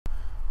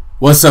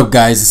What's up,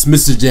 guys? It's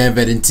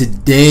Mrjamvad, and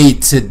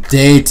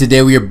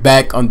today we are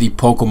back on the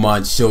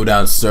Pokemon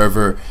Showdown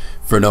server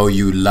for an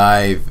OU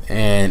live,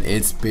 and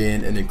it's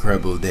been an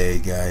incredible day,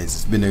 guys.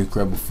 It's been an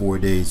incredible 4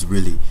 days,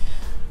 really.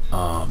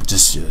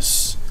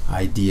 Just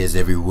ideas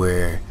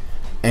everywhere,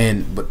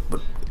 and but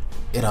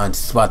it on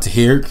spot to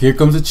here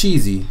comes a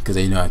cheesy, because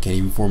I can't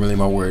even formulate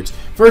my words.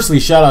 Firstly,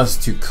 shout outs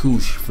to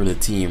Koosh for the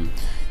team.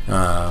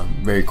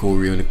 Very cool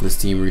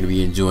Reuniclus team we're gonna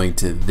be enjoying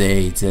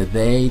today.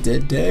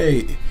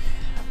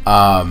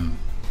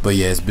 But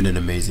yeah, it's been an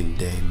amazing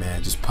day,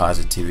 man. Just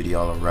positivity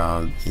all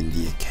around in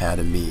the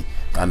academy.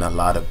 Gotten a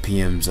lot of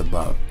PMs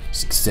about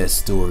success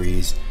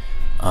stories,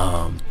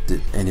 and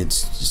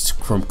it's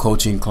just from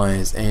coaching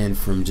clients and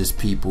from just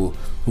people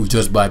who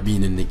just by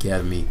being in the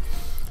academy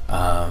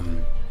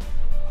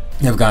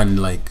have gotten,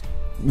 like,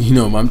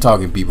 I'm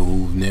talking people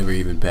who've never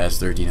even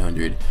passed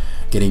 1300,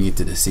 getting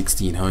into the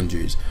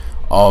 1600s,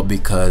 all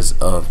because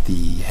of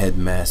the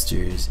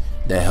headmasters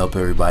that help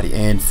everybody,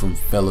 and from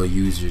fellow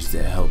users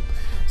that help.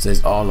 So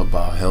it's all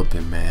about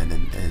helping, man,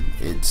 and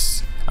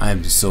I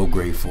am just so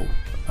grateful.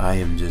 I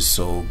am just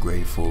so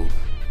grateful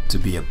to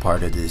be a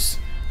part of this,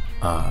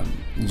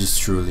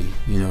 just truly,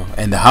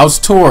 and the house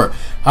tour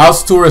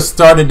has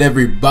started,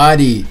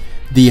 everybody.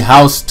 The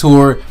house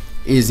tour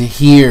is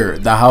here.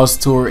 The house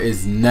tour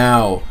is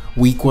now.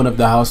 Week 1 of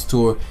the house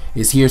tour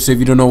is here. So if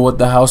you don't know what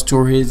the house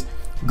tour is,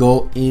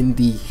 go in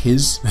the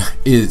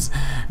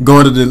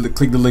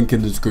click the link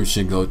in the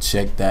description, go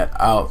check that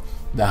out.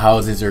 The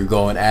houses are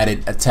going at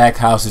it. Attack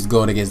house is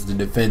going against the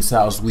defense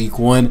house week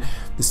 1.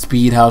 The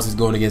speed house is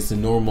going against the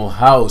normal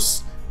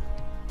house,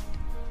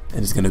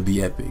 and it's gonna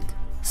be epic.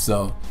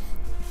 So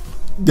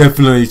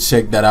definitely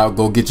check that out.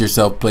 Go get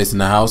yourself placed in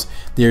the house.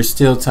 There's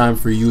still time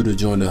for you to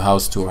join the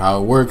house tour.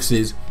 How it works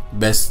is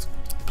best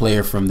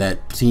player from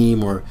that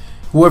team or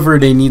whoever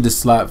they need the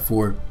slot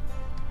for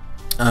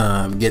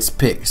gets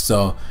picked.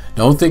 So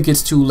don't think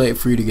it's too late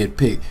for you to get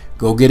picked.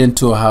 Go get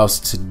into a house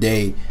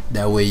today.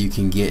 That way you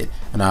can get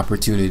an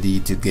opportunity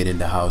to get in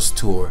the house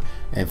tour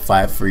and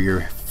fight for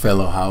your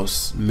fellow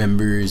house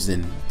members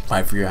and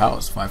fight for your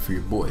house, fight for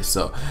your boys.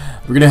 So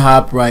we're gonna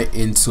hop right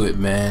into it,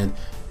 man.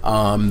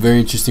 Very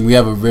interesting. We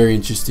have a very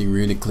interesting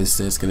Reuniclus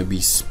that's gonna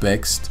be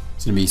Specs.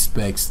 It's gonna be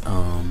Specs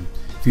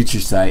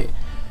FUTURESIGHT,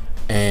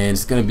 and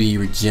it's gonna be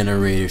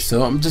Regenerator.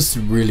 So I'm just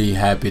really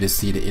happy to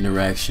see the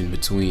interaction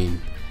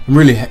between. I'm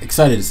really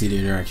excited to see the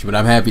interaction, but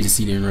I'm happy to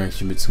see the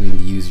interaction between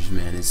the users,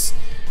 man.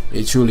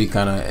 It truly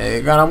kind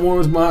of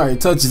warms my heart.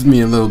 It touches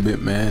me a little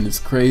bit, man. It's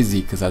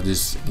crazy because it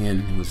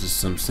was just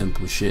some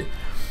simple shit.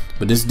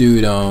 But this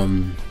dude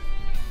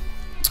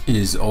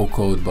is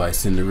OHKOS by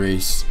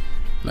Cinderace,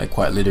 like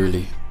quite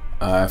literally.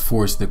 I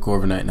forced the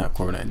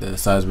the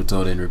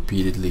Seismitoad in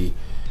repeatedly.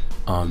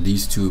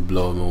 These two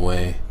blow him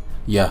away.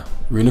 Yeah,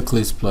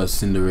 Reuniclus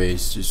plus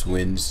Cinderace just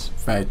wins. In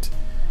fact,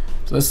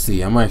 let's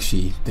see. I'm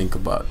actually think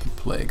about the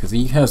play because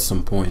he has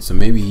some points, so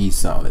maybe he's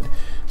solid.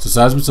 So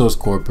Seismitoad's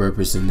core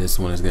purpose in this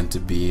one is going to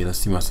be, let's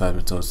see my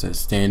Seismitoad says,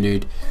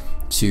 standard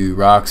to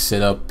rock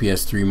setup. He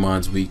has 3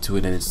 mons weak to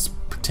it, and it's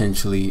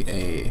potentially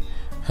a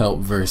help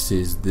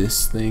versus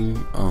this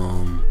thing.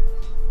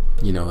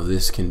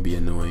 This can be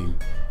annoying.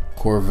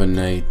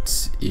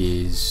 Corviknight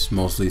is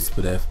mostly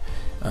split F.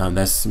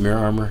 That's mirror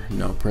armor,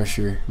 no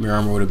pressure. Mirror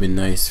armor would have been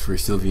nice for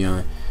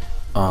Sylveon.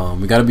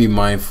 We got to be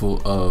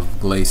mindful of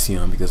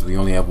Glaceon because we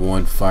only have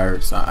one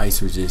fire, so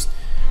ice resist,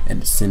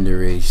 and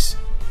Cinderace.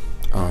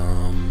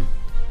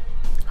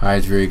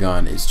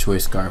 Hydreigon is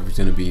Choice Scarf. It's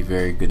going to be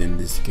very good in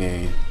this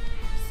game.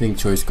 I think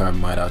Choice Scarf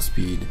might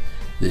outspeed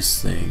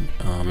this thing.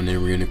 And then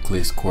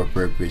Reuniclus core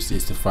purpose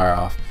is to fire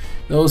off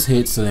those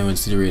hits, so then when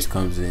Cinderace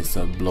comes in, it's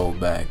a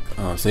blowback.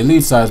 So he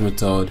leads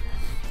Seismitoad.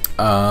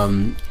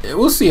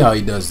 We'll see how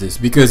he does this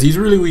because he's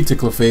really weak to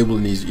Clefable,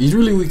 and he's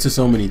really weak to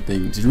so many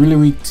things. He's really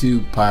weak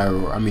to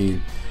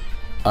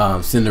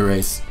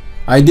Cinderace.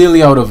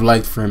 Ideally, I would have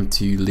liked for him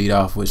to lead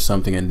off with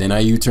something and then I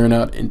U-turn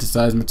out into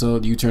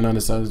Seismitoad, U-turn on the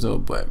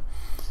Seismitoad, but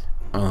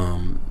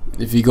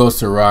if he goes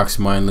to rocks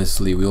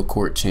mindlessly, we'll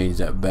court change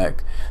that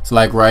back. So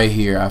like right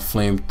here, I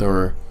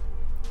Flamethrower,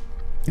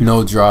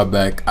 no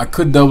drawback. I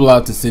could double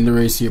out to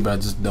Cinderace here, but I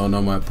just don't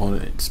know my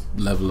opponent's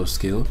level of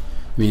skill.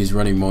 I mean, he's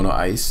running Mono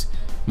Ice.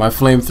 My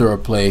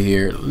Flamethrower play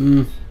here,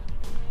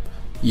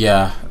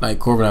 yeah, like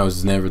Corviknight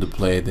was never the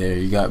play there.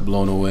 You got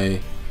blown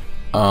away.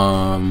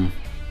 And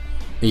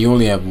you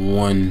only have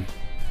one.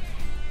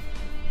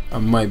 I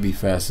might be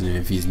faster than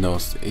if he's no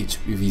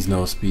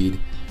speed.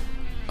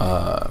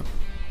 Iron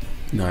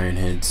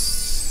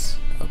Heads.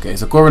 Okay,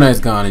 so Corviknight's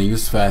gone, and he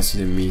was faster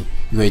than me.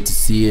 You hate to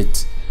see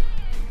it.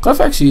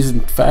 Clef actually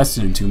isn't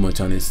faster than too much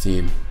on his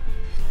team.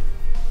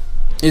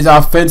 It's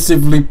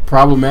offensively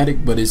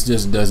problematic, but it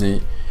just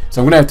doesn't.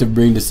 So I'm gonna have to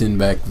bring this in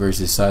back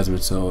versus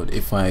Seismitoad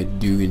if I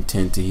do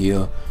intend to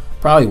heal.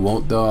 Probably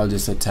won't though. I'll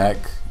just attack.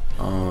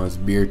 As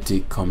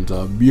Beartick comes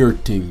up.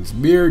 Beartick.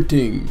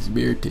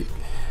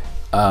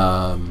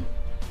 I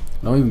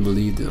don't even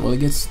believe that. Well, it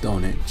gets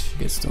Stone Edge.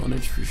 Gets Stone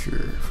Edge for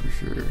sure.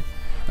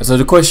 So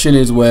the question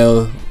is,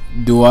 well,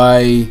 do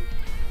I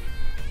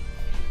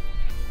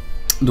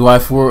Do I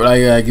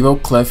I give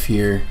up Clef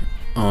here?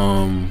 So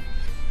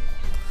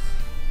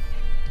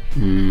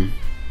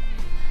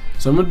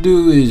I'm gonna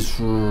do is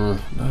for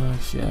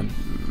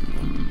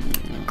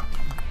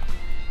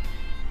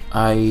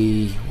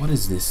what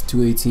is this?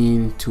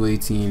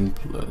 218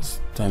 plus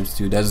times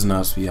 2. That does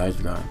not speed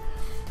Hydreigon.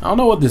 I don't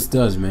know what this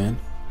does, man.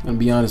 I'm gonna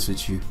be honest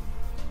with you.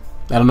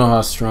 I don't know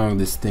how strong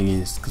this thing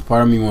is, because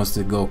part of me wants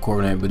to go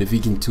Corviknight, but if he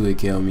can 2-hit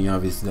KO me,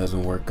 obviously it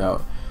doesn't work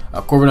out.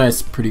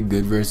 Corviknight's pretty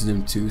good versus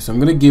him too, so I'm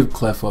gonna give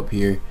Clef up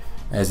here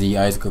as the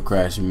Icicle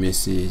Crash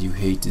misses. You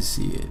hate to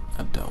see it.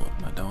 I don't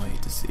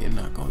hate to see it. I'm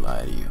not gonna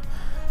lie to you.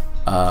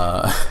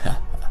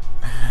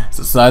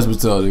 So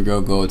Seismitoad, they're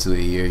gonna go to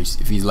it here.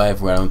 If he's life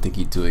for, I don't think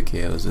he 2-hit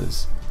KOs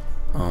us.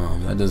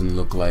 That doesn't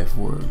look life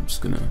for. I'm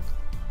just gonna.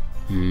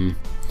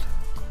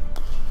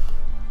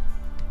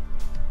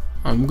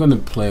 I'm gonna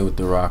play with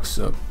the rocks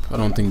up. I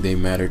don't think they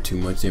matter too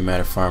much. They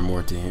matter far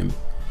more to him.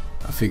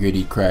 I figured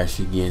he'd crash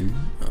again.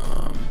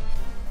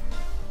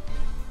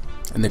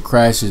 And the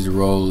Crash's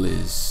role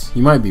is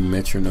he might be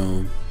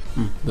Metronome.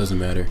 Doesn't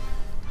matter.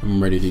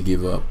 I'm ready to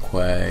give up.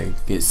 Quag,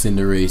 get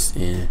Cinderace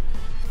in,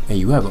 and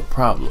you have a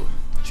problem,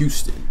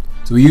 Houston.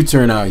 So you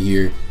turn out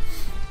here.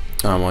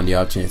 On the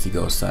off chance he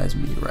goes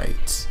Seismitoad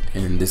right,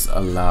 and this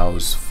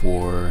allows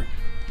for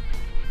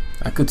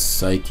I could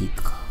Psychic.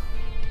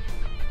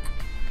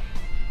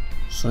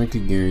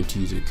 Psychic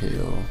guarantees a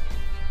KO.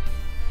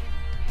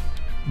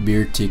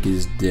 Beartic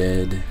is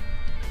dead.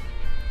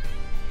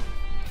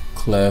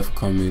 Clef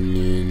coming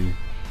in.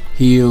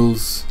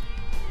 Heals.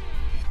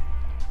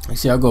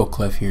 Actually, I'll go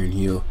Clef here and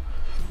heal.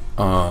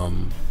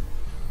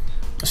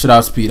 Should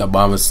outspeed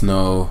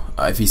Abomasnow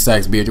if he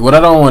sacks Beartic. What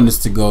I don't want is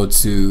to go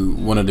to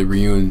one of the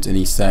reunions and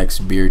he sacks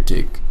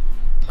Beartic.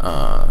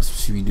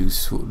 Especially if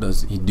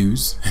he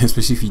does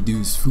especially if he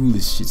does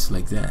foolish shits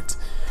like that.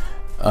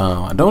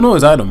 I don't know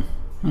his item.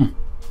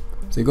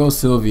 So go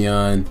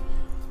Sylveon.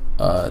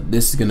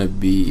 This is gonna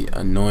be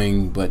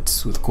annoying,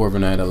 but with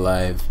Corviknight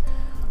alive,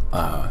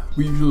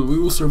 we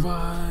will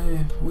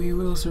survive. We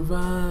will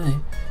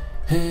survive.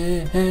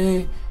 Hey,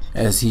 hey.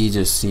 As he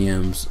just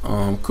CMs.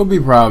 Could be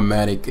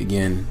problematic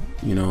again,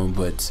 you know,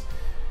 but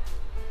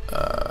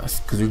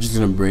because we're just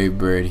gonna Brave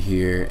Bird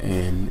here,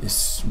 and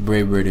it's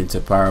Brave Bird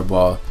into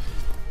Powerball.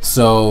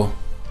 So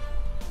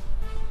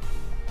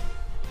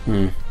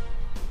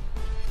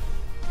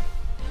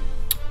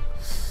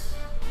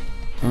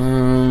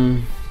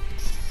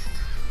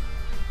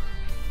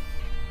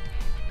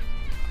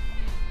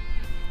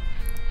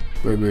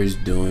Brave Bird's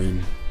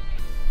doing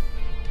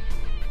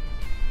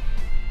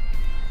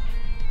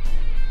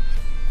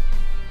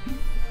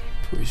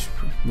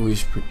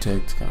Wish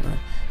Protect kinda.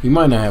 He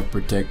might not have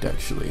Protect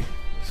actually.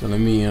 So let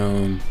me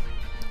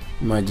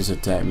he might just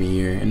attack me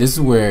here. And this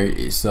is where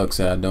it sucks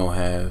that I don't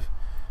have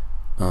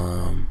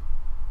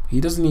he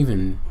doesn't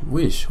even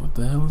wish. What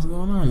the hell is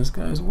going on? This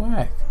guy's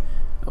whack.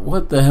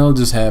 What the hell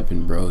just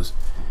happened, bros?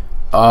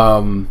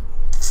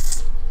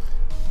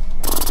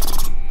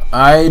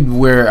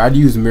 I'd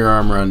use Mirror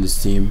Armor on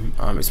this team.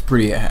 It's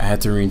pretty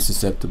Hatterene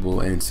susceptible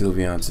and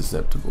Sylveon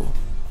susceptible.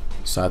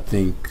 So I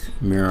think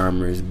Mirror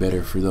Armor is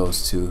better for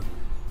those two.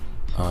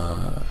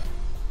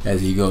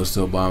 As he goes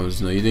to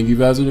Abomasnow. You think you're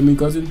faster than me,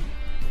 cousin?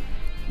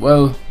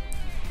 Well,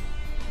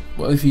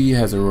 if he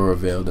has Aurora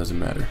Veil, doesn't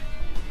matter.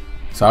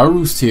 So I'll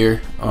Roost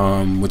here,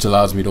 which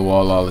allows me to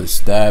wall all his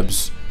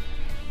stabs.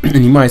 And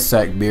he might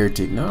sack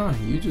Beartic. Nah,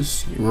 you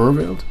just Aurora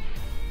Veiled.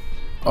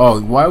 Oh,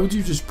 why would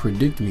you just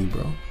predict me,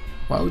 bro?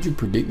 Why would you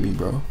predict me,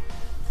 bro?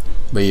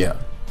 But yeah,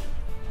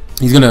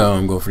 he's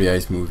gonna go for the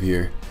ice move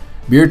here.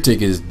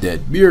 Beartic is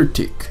dead.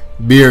 Beartic.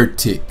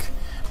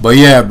 But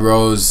yeah,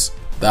 bros,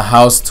 the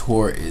house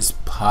tour is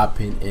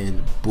popping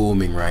and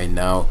booming right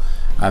now.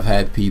 I've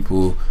had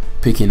people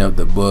picking up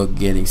the book,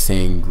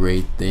 saying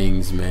great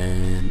things,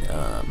 man.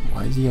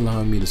 Why is he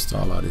allowing me to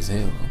stall out his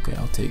hail? Okay,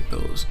 I'll take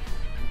those.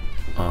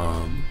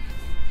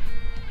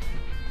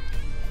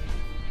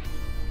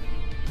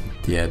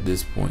 Yeah, at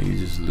this point you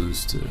just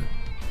lose to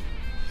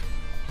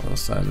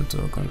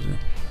Seismitoad comes in.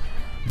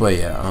 But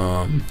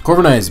yeah,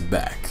 Corviknight is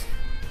back.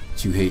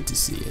 But you hate to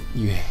see it.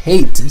 You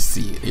hate to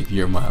see it if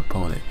you're my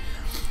opponent.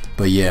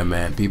 But yeah,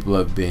 man, people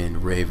have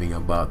been raving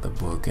about the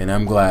book, and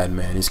I'm glad,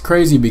 man. It's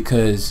crazy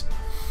because,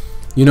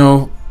 you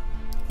know,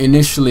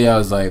 initially I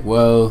was like,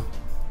 well,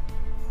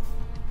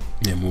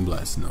 yeah,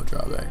 Moonblast, no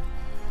drawback.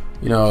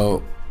 You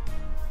know,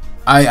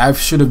 I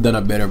should have done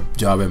a better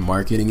job at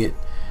marketing it,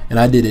 and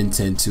I did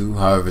intend to.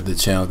 However, the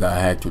channel got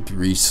hacked, which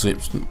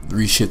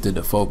reshifted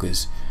the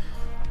focus,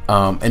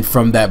 and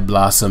from that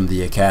blossomed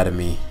the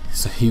Academy.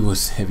 So he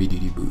was Heavy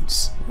Duty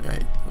Boots,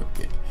 right?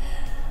 Okay.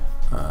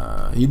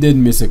 He did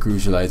miss a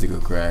crucial Icicle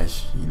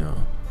Crash, you know,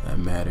 that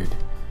mattered.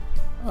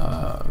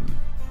 Yeah.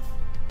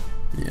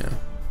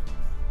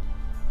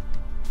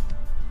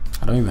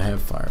 I don't even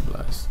have Fire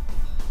Blast.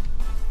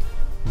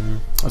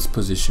 Let's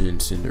position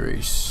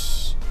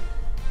Cinderace.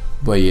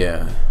 But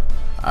yeah,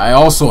 I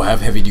also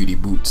have Heavy Duty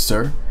Boots,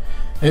 sir.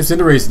 And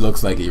Cinderace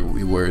looks like he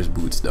wears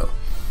boots though.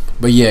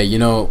 But yeah, you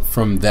know,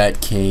 from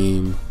that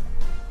came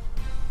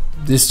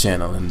this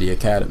channel and the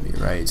academy,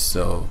 right?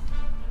 So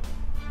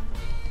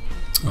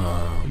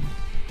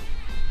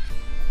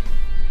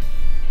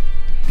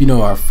you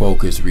know, our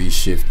focus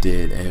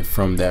reshifted, and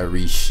from that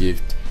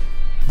reshift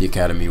the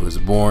academy was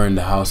born,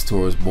 the house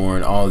tour was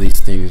born, all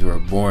these things were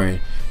born.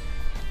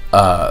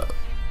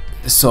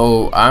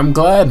 So I'm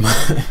glad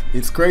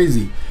it's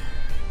crazy,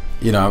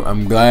 you know,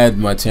 I'm glad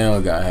my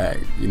channel got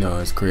hacked, you know,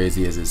 as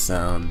crazy as it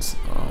sounds.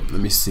 Let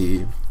me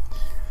see,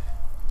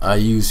 I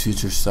use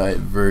FUTURESIGHT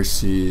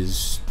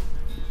versus,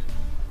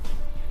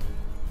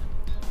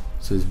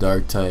 says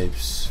dark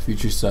types,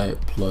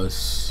 FUTURESIGHT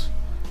plus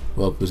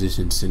well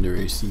positioned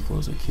Cinderace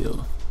equals a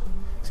kill.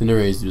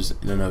 Cinderace just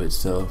in and of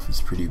itself is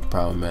pretty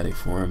problematic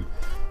for him.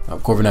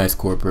 Corviknight's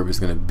core purpose is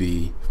going to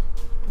be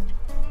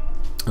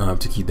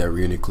to keep that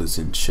Reuniclus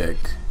in check.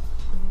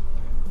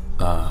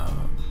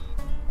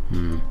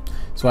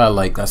 So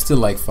I still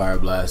like Fire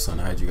Blast on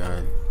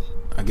Hydreigon.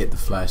 I get the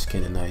Flash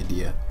Cannon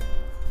idea.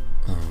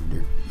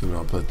 There, you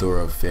know, a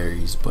plethora of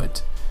fairies,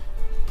 but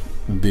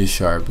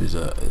Bisharp is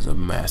a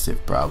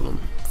massive problem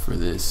for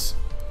this.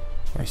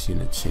 Actually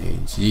gonna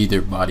change.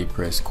 Either body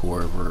press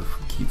core or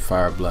keep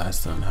Fire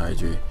Blast on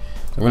Hydra.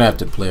 I'm gonna have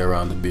to play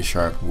around the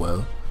Bisharp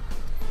well.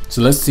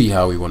 So let's see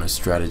how we want to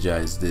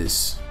strategize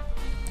this.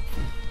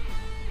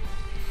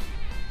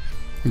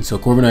 And so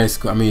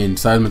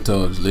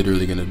Seismitoad is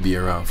literally gonna be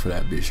around for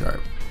that Bisharp.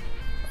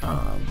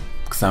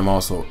 Because I'm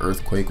also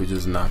Earthquake, which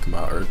is knock him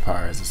out. Earth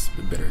Power is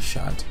a better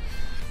shot.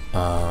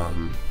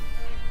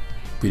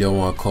 We don't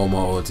want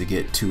Como to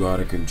get too out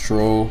of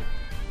control.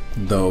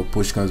 Though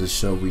push comes to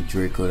shove, we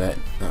Draco that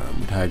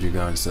with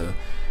Hydreigon, so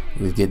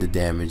we get the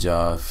damage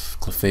off.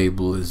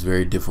 Clefable is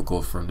very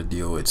difficult for him to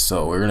deal with,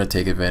 so we're gonna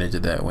take advantage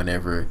of that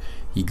whenever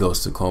he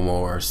goes to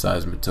Como or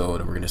Seismitoad,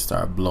 and we're gonna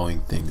start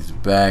blowing things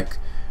back.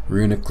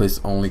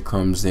 Reuniclus only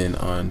comes in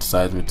on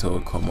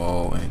Seismitoad,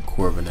 Como, and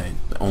Corviknight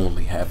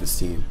only have his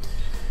team.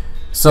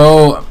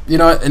 So, you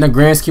know, in the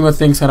grand scheme of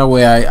things, kind of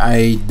way,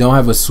 I don't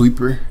have a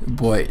sweeper,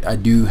 but I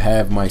do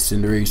have my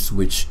Cinderace,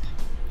 which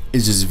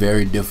is just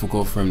very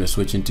difficult for him to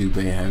switch into,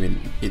 but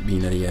having it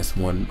being that he has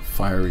one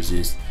fire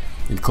resist.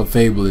 And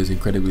Clefable is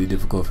incredibly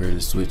difficult for him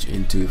to switch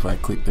into if I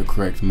click the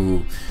correct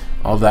move.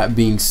 All that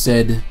being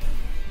said,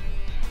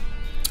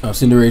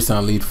 Cinderace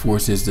on lead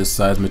forces the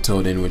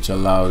Seismitoad in, which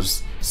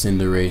allows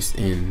Cinderace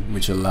in,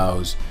 which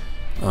allows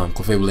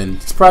Clefable in.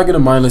 It's probably gonna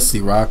mindlessly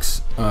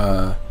rocks.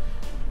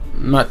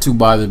 Not too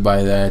bothered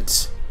by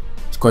that.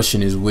 The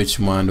question is, which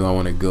mon do I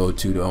want to go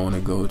to? Do I want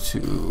to go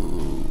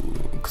to?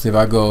 Because if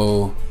I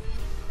go,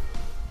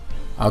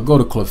 I'll go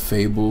to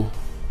Clefable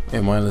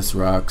and mindless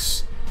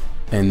rocks,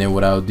 and then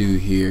what I'll do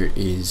here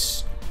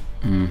is,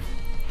 I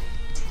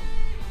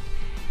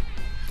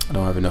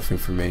don't have enough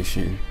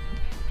information.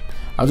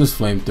 I'll just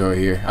flamethrower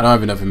here. I don't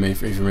have enough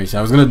information.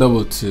 I was gonna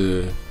double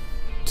to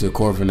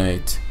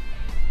Corviknight.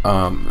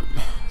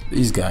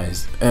 These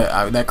guys,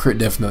 that crit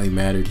definitely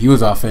mattered. He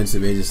was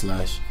offensive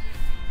Aegislash.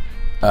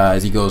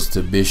 As he goes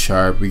to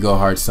Bisharp, we go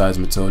hard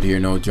Seismitoad here.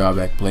 No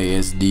drawback play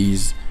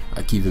SDs.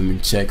 I keep him in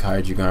check.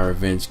 Hydreigon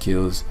revenge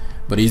kills,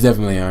 but he's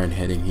definitely iron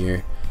heading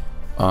here.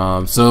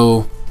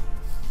 So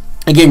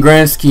again,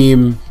 grand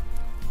scheme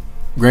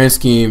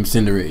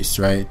Cinderace,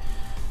 right?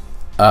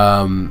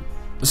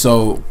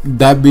 So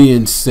that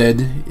being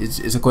said,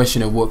 it's a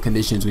question of what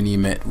conditions we need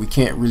met. We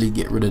can't really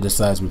get rid of the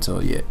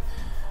Seismitoad yet.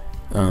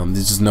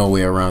 There's just no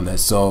way around that.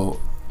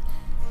 So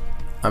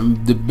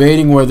I'm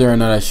debating whether or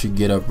not I should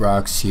get up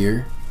rocks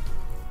here,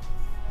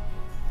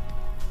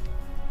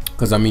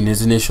 because I mean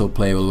his initial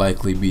play will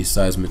likely be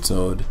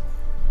Seismitoad.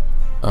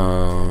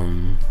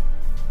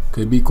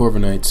 Could be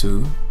Corviknight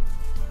too.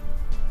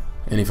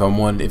 And if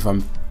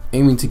I'm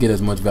aiming to get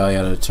as much value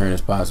out of the turn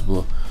as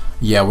possible,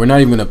 yeah, we're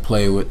not even gonna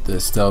play with the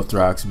stealth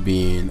rocks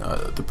being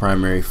the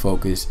primary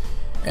focus,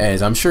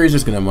 as I'm sure he's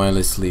just gonna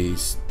mindlessly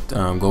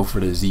go for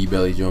the Z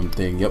belly drum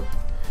thing. Yep.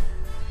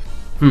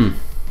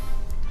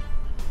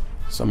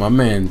 So my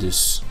man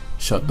just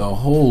shut the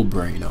whole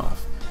brain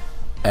off,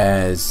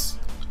 as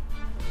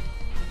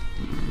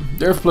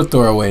there are a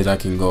plethora of ways I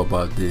can go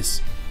about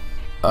this.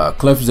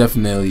 Clef is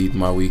definitely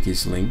my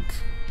weakest link,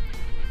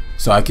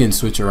 so I can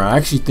switch around. I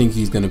actually think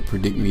he's gonna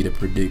predict me to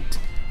predict.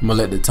 I'm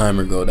gonna let the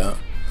timer go down.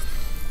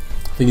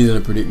 I think he's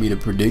gonna predict me to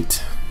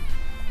predict,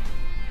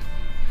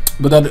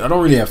 but I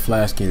don't really have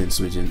flash cannon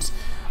switch-ins.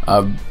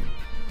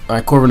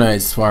 My Corviknight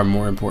is far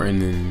more important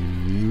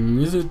than,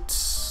 is it?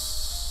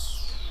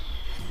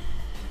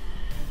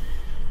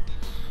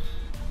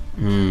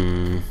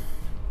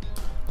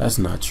 That's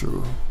not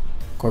true.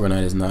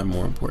 Corviknight is not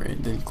more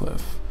important than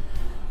Clef.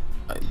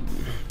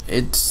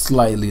 It's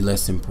slightly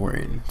less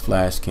important.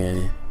 Flash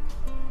cannon.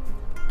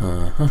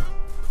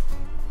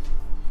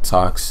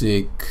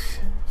 Toxic.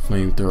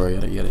 Flamethrower.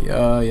 Yada yada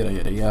yada yada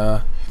yada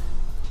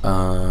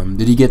yada.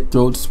 Did he get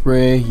throat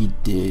spray? He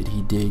did.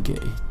 He did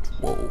get.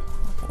 Whoa.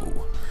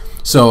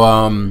 So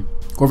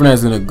Corviknight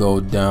is gonna go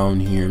down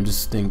here. I'm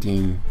just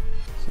thinking.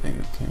 Okay.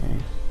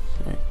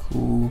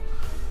 Cool.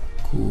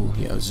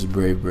 Yeah, this is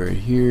Brave Bird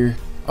here.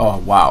 Oh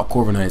wow,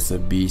 Corviknight's a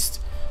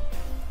beast.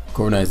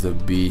 Corviknight's a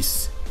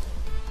beast.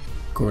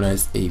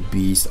 Corviknight's a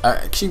beast.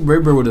 Actually,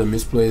 Brave would have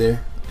misplay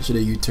there. I should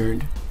have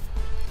U-turned.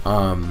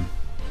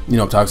 You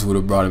know, Toxic would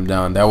have brought him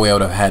down. That way I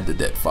would have had the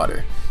dead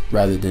fodder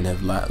rather than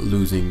have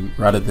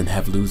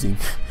losing.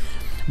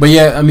 But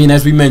yeah, I mean,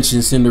 as we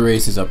mentioned,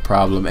 Cinderace is a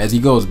problem. As he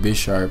goes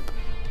Bisharp,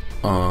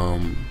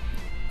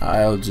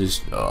 I'll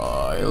just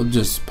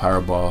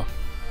Powerball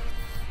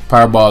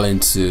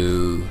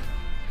into,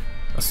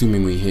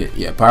 assuming we hit,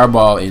 yeah,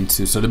 Powerball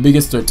into. So the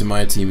biggest threat to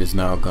my team is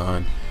now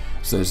gone.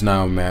 So it's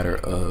now a matter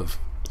of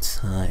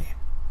time.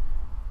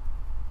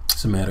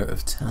 It's a matter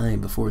of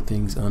time before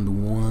things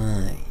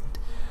unwind.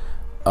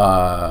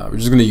 We're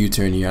just gonna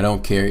U-turn here. I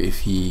don't care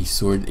if he's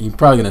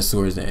probably gonna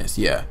Swords Dance.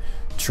 Yeah,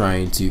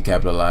 trying to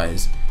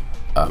capitalize.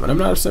 And I'm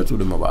not upset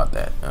with him about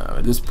that.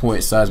 At this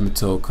point,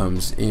 Seismitoad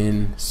comes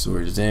in,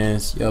 Swords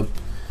Dance. Yep.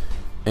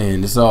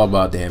 And it's all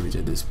about damage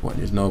at this point.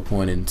 There's no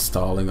point in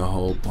stalling a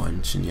whole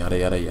bunch and yada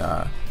yada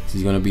yada.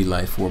 He's gonna be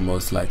Life Orb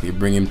most likely.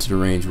 Bring him to the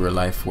range where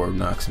Life Orb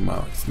knocks him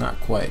out. It's not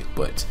quite,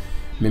 but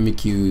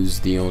Mimikyu's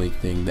the only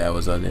thing that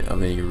was of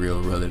any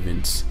real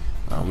relevance.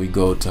 We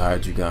go to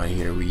Hydreigon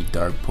here. We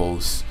Dark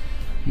Pulse,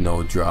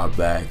 no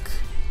drawback.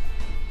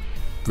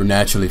 We're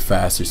naturally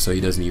faster, so he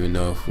doesn't even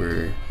know if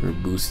we're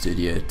boosted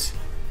yet.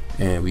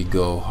 And we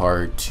go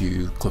hard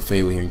to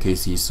Clefable here in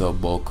case he saw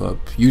bulk up.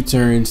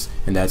 U-turns,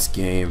 and that's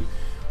game.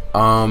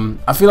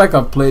 I feel like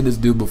I've played this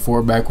dude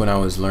before back when I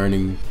was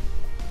learning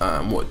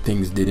what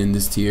things did in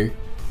this tier.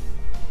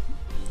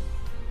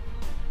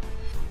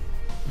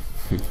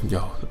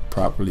 Yo,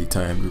 properly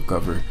timed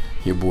recover.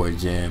 Your boy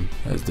Jam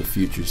has the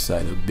Future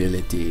Sight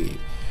ability.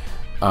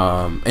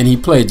 And he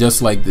played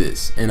just like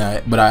this.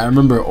 But I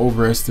remember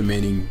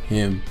overestimating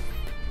him.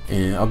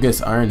 And I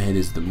guess Iron Head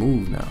is the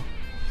move now.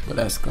 But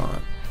that's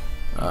gone.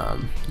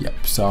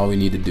 Yep, so all we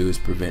need to do is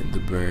prevent the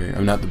burn.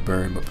 Or not the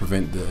burn, but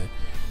prevent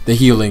the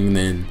healing. And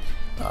then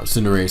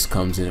Cinderace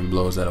comes in and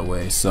blows that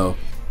away. So,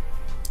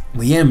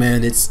 but yeah,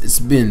 man, it's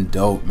been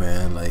dope,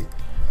 man. Like,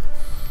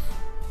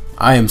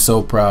 I am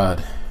so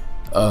proud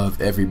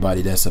of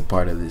everybody that's a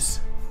part of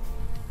this.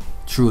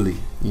 Truly,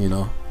 you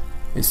know,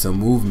 it's a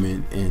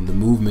movement, and the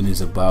movement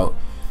is about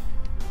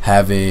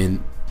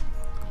having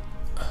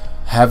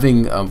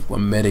a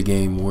meta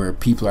game where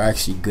people are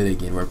actually good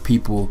again, where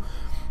people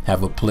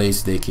have a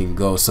place they can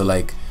go. So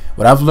like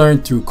what I've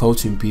learned through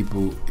coaching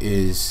people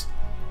is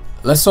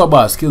less so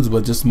about skills,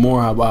 but just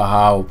more about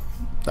how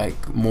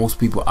like most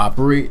people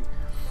operate,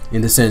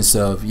 in the sense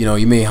of, you know,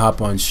 you may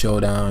hop on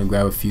Showdown,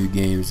 grab a few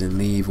games and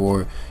leave,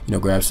 or, you know,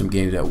 grab some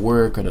games at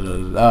work or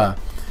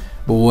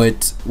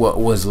But what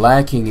was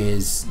lacking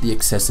is the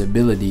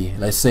accessibility.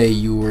 Let's say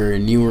you were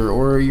newer,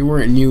 or you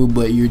weren't new,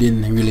 but you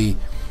didn't really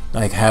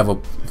like have a,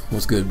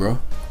 what's good, bro?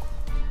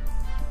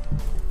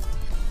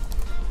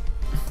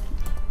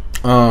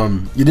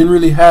 You didn't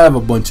really have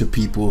a bunch of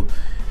people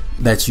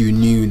that you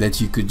knew that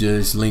you could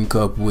just link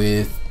up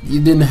with. You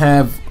didn't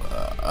have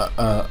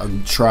a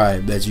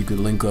tribe that you could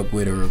link up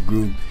with, or a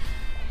group.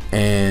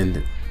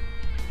 And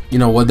you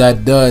know what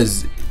that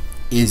does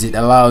is it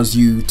allows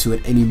you to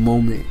at any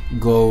moment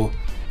go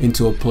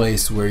into a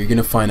place where you're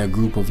gonna find a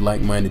group of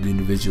like-minded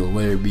individual,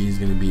 whether it be is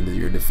gonna be in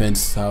your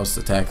defense house,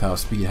 attack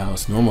house, speed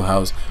house, normal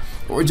house,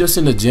 or just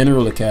in the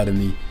general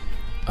academy.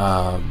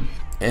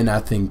 And I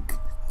think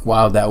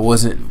while that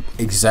wasn't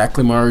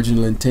exactly my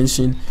original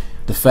intention,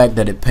 the fact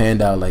that it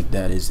panned out like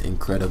that is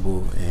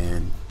incredible,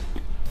 and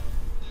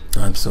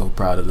I'm so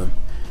proud of them.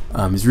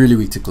 He's really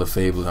weak to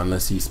Clefable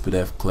unless he's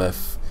Spadef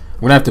Clef.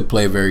 We're gonna have to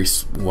play very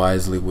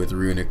wisely with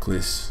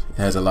Reuniclus. It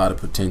has a lot of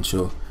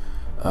potential.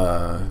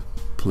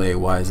 Play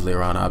wisely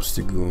around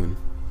Obstagoon,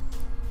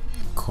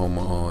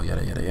 Como,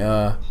 yada yada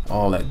yada,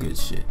 all that good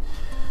shit.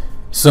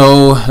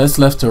 So that's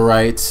left to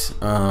right.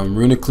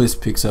 Reuniclus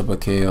picks up a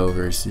KO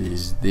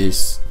versus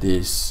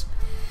this,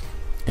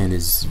 and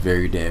is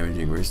very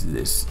damaging versus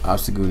this.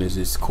 Obstagoon is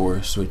his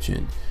core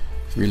switching.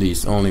 It's really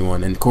his only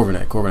one, and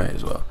Corviknight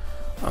as well.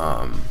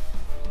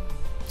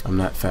 I'm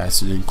not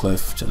faster than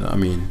Clef. I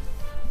mean,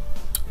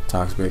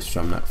 Toxic, which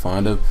I'm not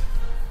fond of.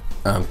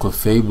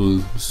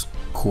 Clefable's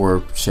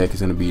core check is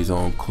going to be his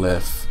own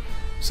Clef.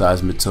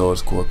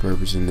 Seismitoad's core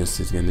purpose in this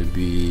is going to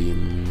be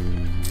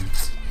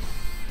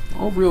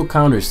no real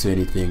counters to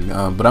anything,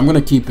 but I'm going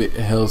to keep it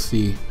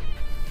healthy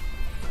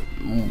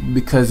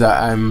because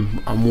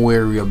I'm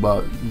wary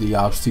about the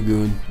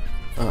Obstagoon.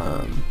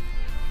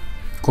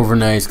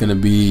 Corviknight is going to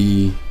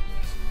be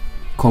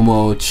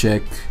Como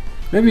check.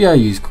 Maybe I'll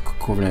use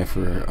Corviknight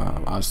for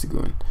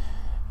Obstagoon.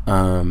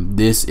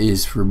 This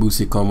is for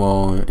boosted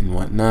Como and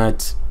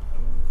whatnot.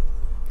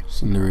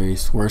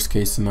 Cinderace, worst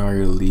case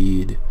scenario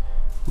lead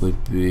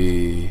would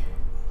be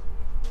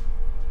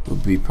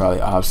probably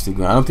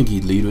Obstagoon. I don't think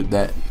he'd lead with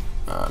that.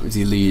 As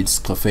he leads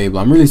Clefable.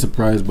 I'm really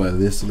surprised by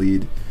this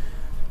lead,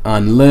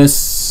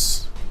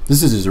 unless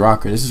this is his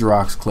rocker. This is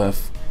Rock's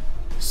Clef,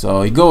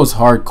 so he goes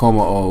hard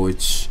Como,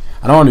 which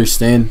I don't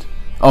understand.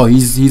 Oh,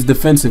 he's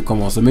defensive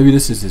Como, so maybe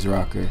this is his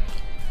rocker.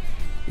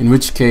 In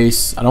which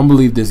case, I don't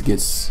believe this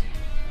gets.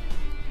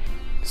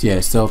 Yeah,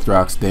 Stealth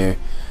Rock's there.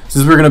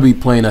 Since we're gonna be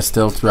playing a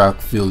Stealth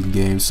Rock filled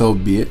game, so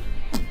be it.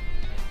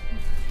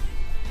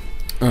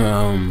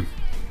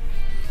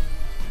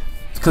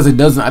 Because it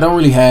doesn't, I don't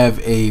really have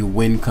a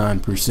win con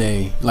per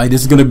se. Like,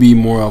 this is gonna be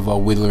more of a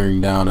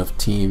whittling down of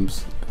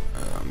teams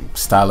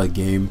style of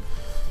game.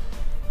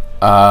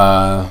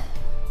 I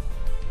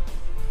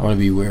want to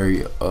be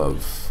wary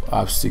of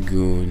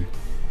Obstagoon.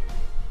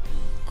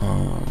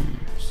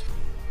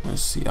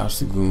 Let's see,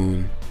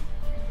 Obstagoon,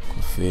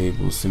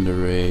 Clefable,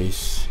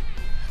 Cinderace.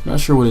 Not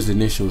sure what his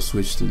initial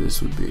switch to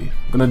this would be.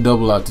 I'm gonna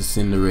double out to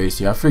Cinderace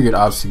here. I figured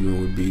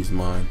Obstagoon would be his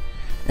mine,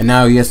 and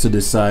now he has to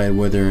decide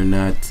whether or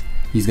not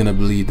he's gonna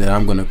believe that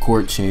I'm gonna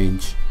court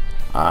change.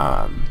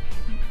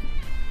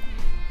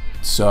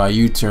 So I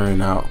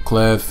U-turn out.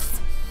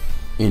 Clef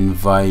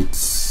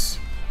invites.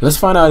 Let's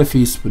find out if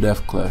he's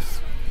Spadef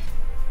Clef.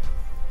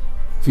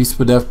 If he's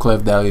Spadef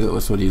Clef,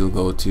 that's what he'll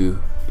go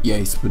to. Yeah,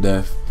 he's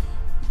Spadef.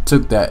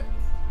 Took that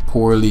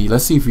poorly.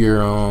 Let's see if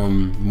you're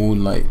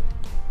Moonlight.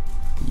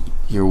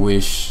 Your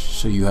wish,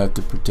 so you have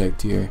to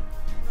protect here.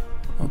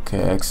 Okay,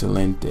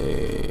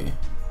 excelente.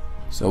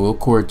 So we'll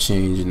court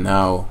change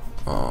now.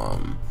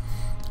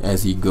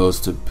 As he goes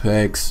to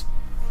Pex.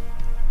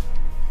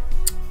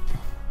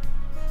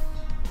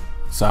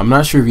 So I'm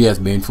not sure if he has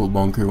Baneful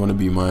Bunker. Want to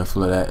be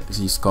mindful of that as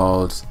he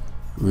scalds.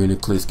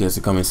 Reuniclus gets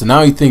to come in. So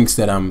now he thinks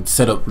that I'm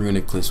set up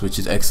Reuniclus, which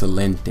is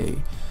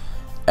excelente.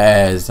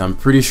 As I'm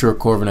pretty sure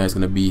Corviknight is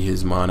going to be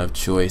his mon of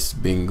choice.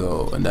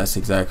 Bingo. And that's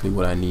exactly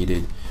what I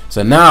needed.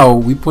 So now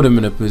we put him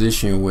in a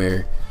position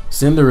where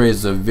Cinderace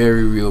is a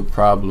very real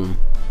problem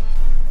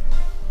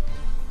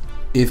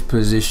if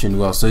positioned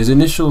well. So his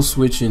initial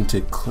switch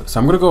into so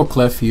I'm gonna go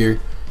Clef here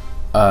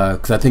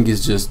because I think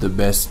it's just the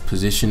best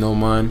positional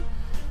mon.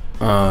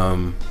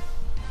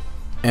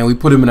 And we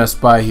put him in a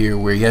spot here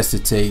where he has to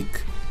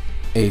take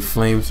a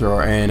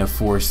Flamethrower and a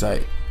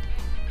Foresight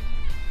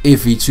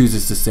if he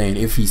chooses to stay in,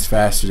 if he's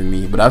faster than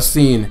me. But I've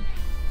seen,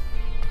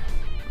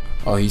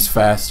 oh, he's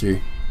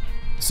faster,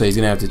 so he's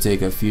gonna have to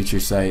take a Future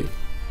Sight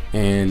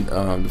and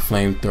the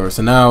Flamethrower.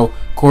 So now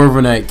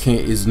Corviknight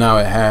is now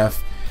at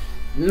half.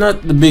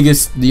 Not the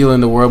biggest deal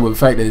in the world, but the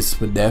fact that it's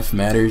Spadef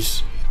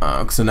matters.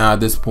 So now at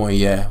this point,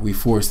 yeah, we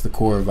force the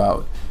Corv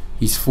out.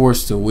 He's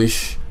forced to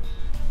wish.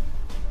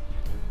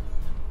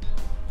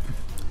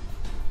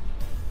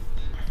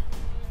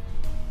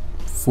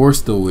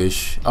 Forced to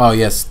wish. Oh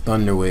yes,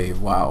 Thunder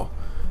Wave. Wow.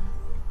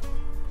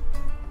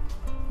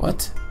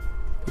 What?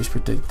 Wish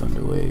protect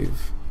Thunder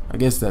Wave. I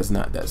guess that's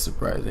not that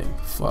surprising.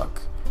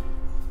 Fuck.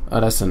 Oh,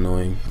 that's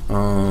annoying.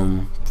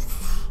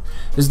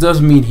 This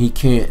does mean he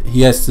can't.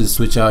 He has to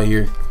switch out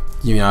here.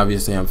 I mean,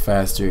 obviously I'm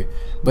faster,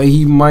 but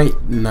he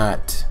might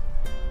not.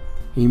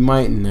 He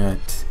might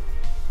not.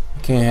 I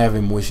can't have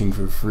him wishing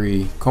for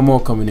free. Como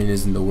coming in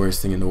isn't the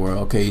worst thing in the world.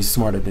 Okay, he's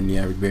smarter than the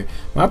average bear.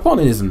 My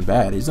opponent isn't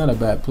bad. He's not a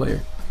bad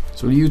player.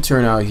 So you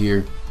turn out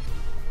here.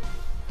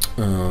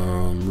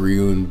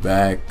 Reun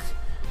back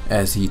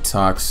as he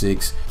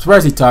Toxics. I'm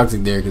surprised he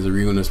Toxic there because the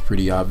Reun was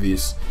pretty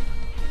obvious.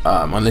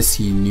 Unless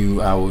he knew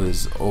I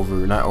was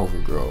not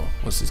overgrow.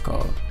 What's this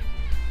called?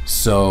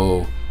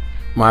 So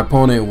my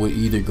opponent would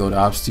either go to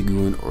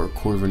Obstagoon or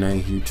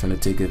Corviknight here, trying to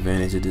take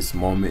advantage of this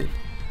moment.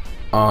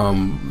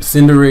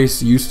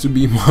 Cinderace used to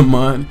be my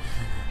mon.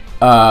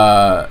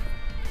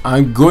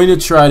 I'm going to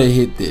try to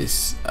hit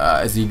this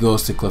as he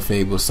goes to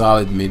Clefable.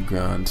 Solid mid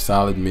ground.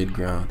 Solid mid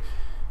ground.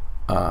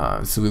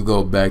 So we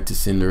go back to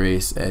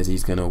Cinderace as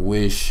he's gonna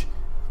wish.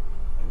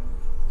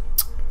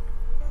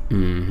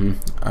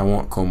 I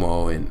want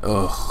Como in.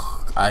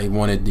 Ugh, I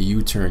wanted the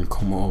U-turn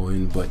Como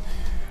in, but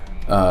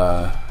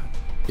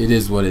it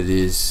is what it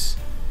is.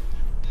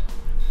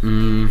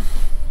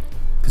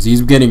 Because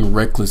he's getting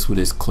reckless with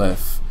his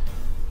Clef.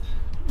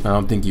 I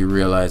don't think he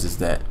realizes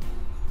that.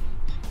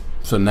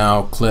 So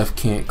now Clef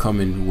can't come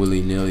in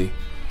willy-nilly,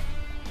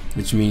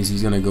 which means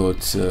he's gonna go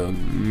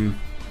to.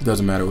 It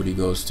doesn't matter what he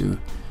goes to.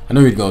 I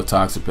know he'd go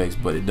Toxapex,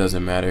 but it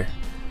doesn't matter.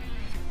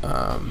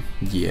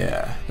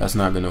 Yeah, that's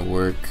not gonna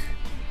work.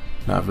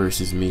 Not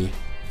versus me.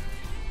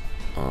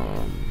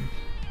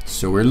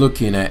 So we're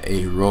looking at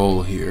a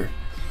roll here.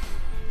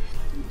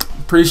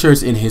 Pretty sure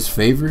it's in his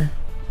favor.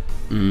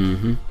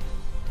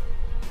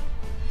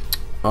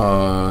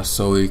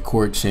 So a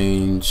court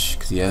change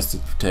because he has to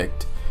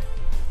protect,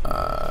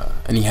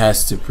 and he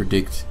has to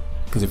predict.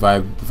 Because if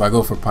I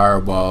go for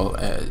Powerball,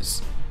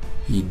 as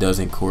he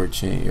doesn't court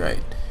change,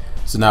 right?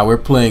 So now we're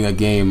playing a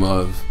game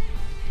of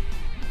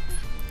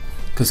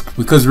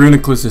because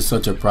Reuniclus is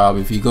such a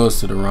problem. If he goes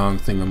to the wrong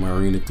thing on my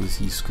Reuniclus,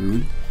 he's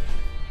screwed.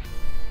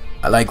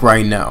 Like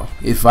right now,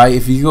 if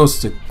he goes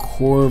to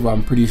Corv,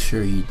 I'm pretty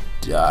sure he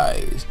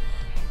dies.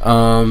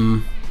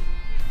 I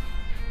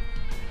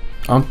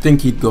don't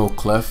think he'd go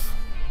Clef.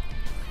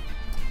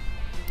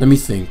 Let me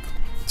think.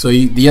 So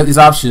his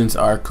options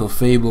are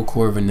Clefable,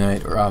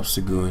 Corviknight, or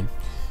Obstagoon.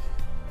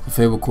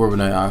 Clefable,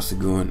 Corviknight,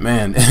 Obstagoon.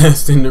 Man,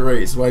 that's in the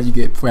race. Why'd you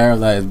get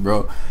paralyzed,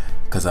 bro?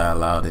 Because I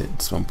allowed it.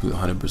 It's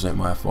 100%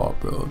 my fault,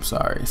 bro. I'm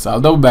sorry. So I'll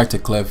double back to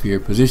Clef here.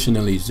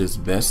 Positionally, is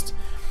just best.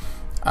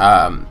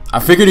 I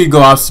figured he'd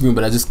go Obstagoon,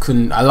 but I just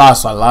couldn't. I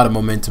lost a lot of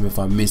momentum if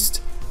I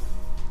missed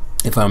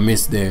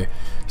there.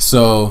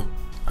 So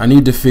I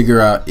need to figure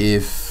out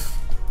if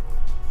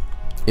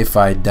if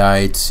I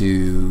die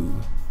to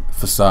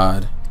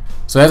Facade.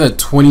 So it has a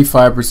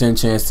 25%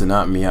 chance to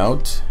knock me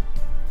out.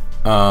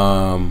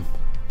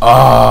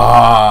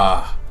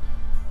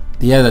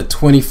 He had a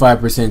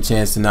 25%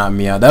 chance to knock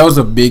me out. That was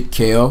a big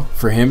KO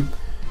for him.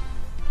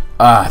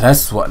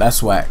 That's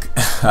whack.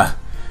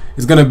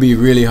 It's gonna be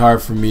really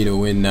hard for me to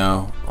win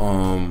now.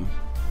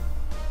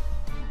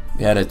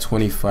 He had a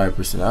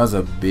 25%. That was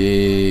a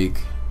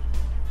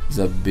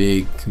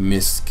big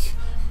miss.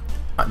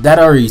 That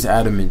already is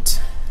adamant.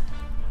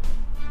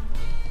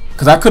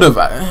 Cause I could have,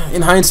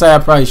 in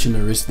hindsight, I probably shouldn't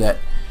have risked that.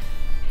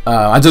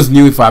 I just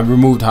knew if I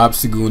removed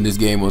Hopsagoon, this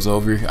game was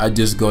over. I'd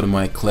just go to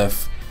my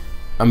Clef.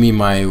 I mean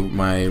my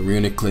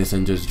Reuniclus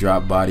and just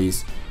drop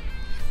bodies.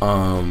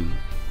 So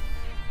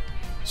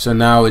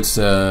now it's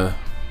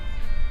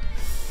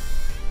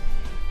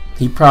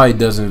he probably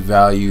doesn't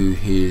value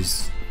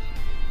his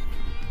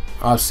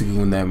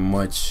Hopsagoon that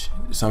much.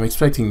 So I'm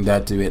expecting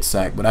that to get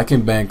sacked, but I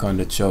can bank on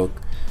the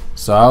choke.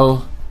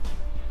 So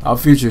I'll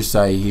Future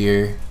Sight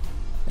here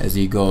as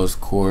he goes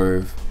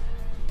Corv.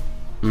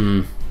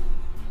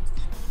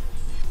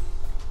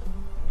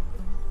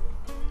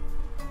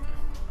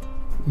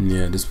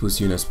 Yeah, this puts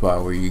you in a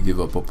spot where you give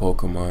up a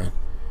Pokemon.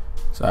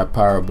 So I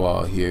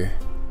Powerball here.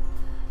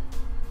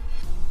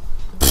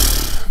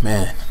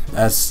 Man,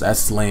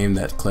 that's lame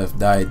that Clef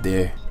died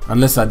there.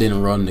 Unless I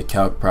didn't run the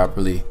calc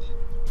properly.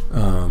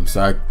 Because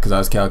I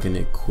was calcing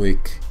it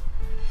quick.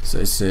 So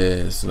it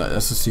says,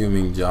 that's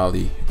assuming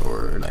Jolly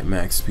or like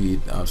max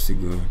speed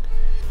Obstagoon.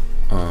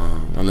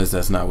 Unless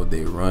that's not what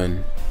they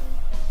run.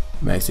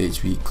 Max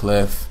HP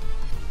Clef.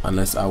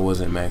 Unless I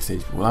wasn't max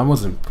HP. Well, I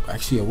wasn't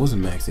max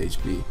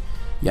HP.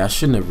 Yeah, I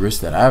shouldn't have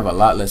risked that. I have a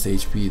lot less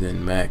HP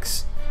than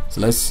max. So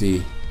let's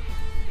see.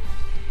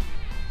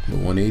 The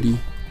 180.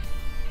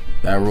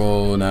 That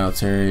roll now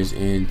turns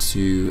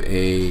into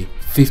a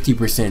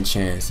 50%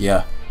 chance.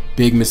 Yeah,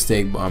 big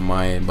mistake on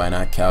my end by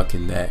not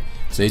calculating that.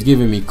 So he's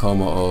giving me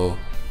Coma O.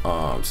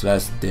 So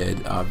that's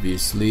dead,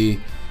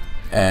 obviously.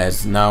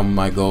 As now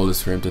my goal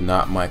is for him to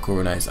knock my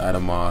Corviknight's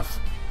item off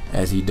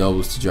as he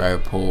doubles to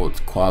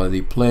Dragapult.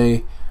 Quality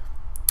play.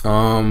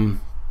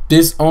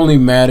 This only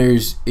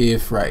matters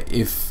if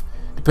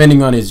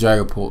depending on his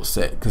Dragapult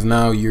set, because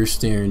now you're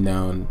staring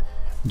down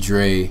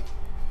Dre.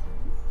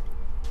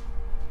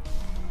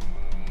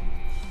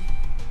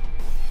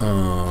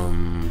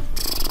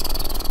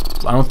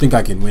 I don't think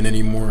I can win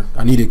anymore.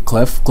 I needed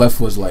Clef. Clef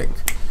was like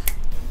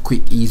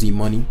quick, easy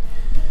money.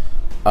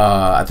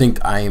 I think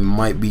I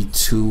might be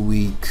too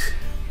weak.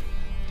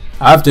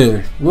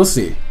 We'll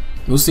see.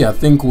 I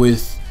think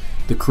with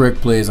the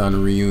correct plays on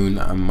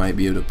Reun, I might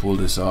be able to pull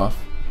this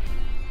off.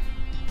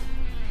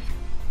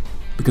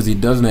 Because he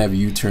doesn't have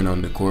U-turn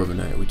on the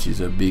Corviknight, which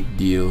is a big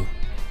deal.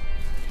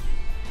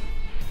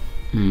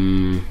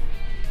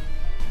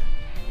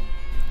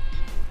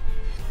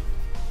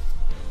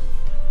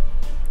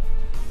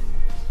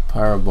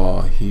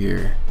 Powerball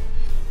here.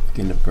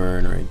 Getting a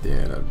burn right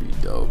there. That'd be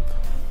dope.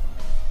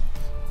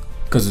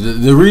 Because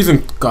the reason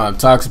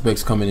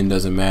Toxapex coming in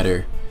doesn't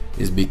matter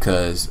is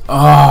because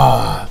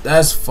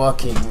that's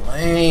fucking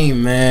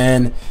lame,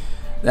 man.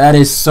 That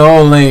is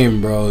so lame,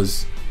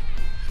 bros.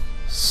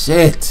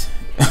 Shit.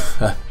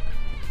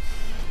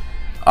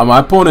 My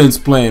opponent's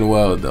playing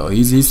well though.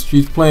 He's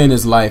playing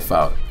his life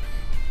out.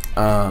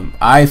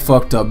 I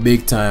fucked up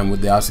big time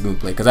with the Obstagoon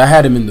play because I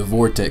had him in the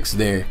vortex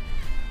there.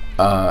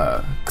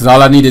 Because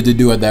all I needed to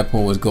do at that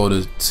point was go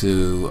to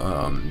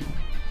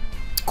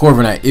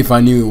Corviknight if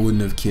I knew it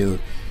wouldn't have killed.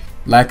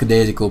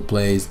 Lackadaisical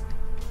plays,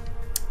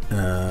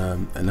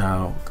 and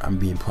now I'm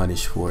being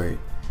punished for it.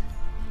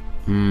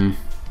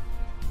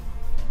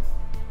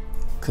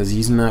 Because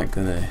he's not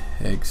gonna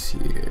hex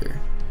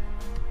here.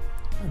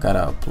 I gotta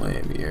outplay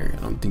him here.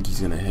 I don't think he's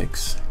gonna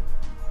hex.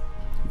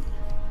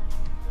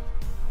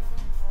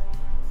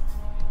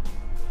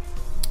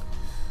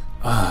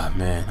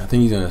 Man, I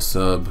think he's gonna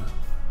sub.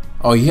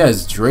 Oh, he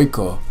has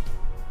Draco.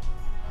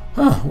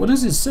 Huh, what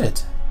is his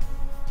set?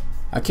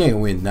 I can't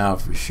win now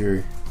for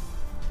sure.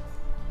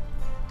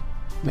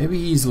 Maybe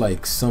he's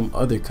like some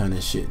other kind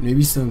of shit.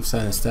 Maybe some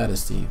kind of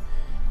status team.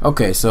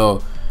 Okay,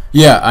 so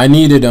yeah, I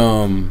needed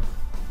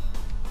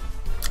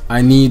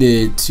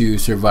to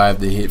survive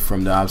the hit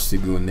from the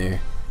Obstagoon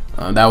there.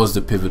 That was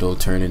the pivotal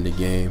turn in the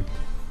game.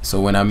 So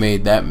when I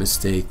made that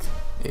mistake,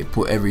 it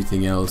put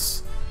everything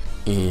else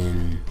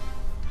in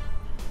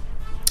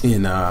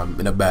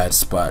a bad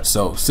spot.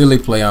 So silly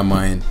play on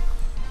mine.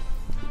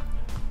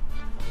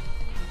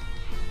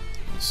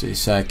 Say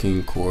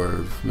sacking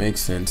Corv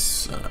makes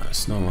sense.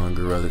 It's no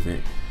longer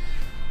relevant.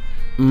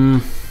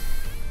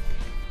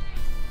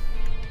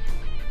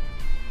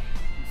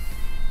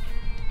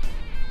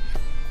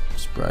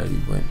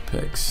 Spritey went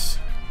Pex.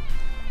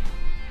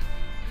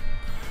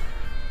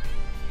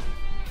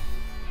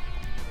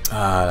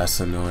 That's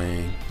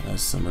annoying.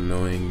 That's some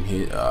annoying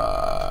hit.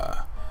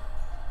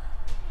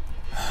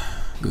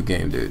 Good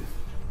game, dude.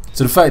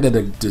 So the fact that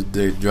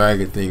the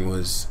dragon thing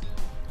was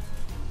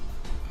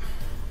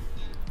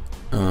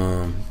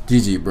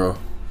GG, bro.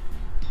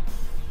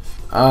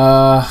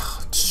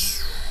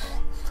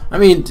 I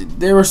mean,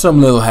 there were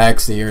some little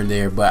hacks here and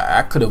there, but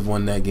I could have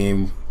won that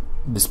game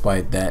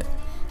despite that.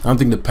 I don't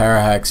think the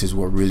para hacks is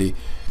what really.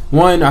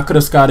 One, I could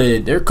have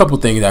scouted. There are a couple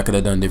things I could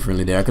have done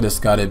differently there. I could have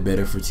scouted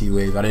better for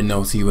T-Wave. I didn't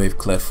know T-Wave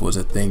Clef was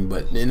a thing,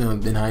 but you know,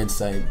 in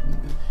hindsight,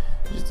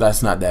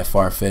 that's not that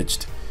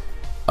far-fetched.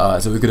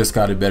 So we could have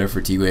scouted better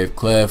for T-Wave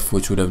Clef,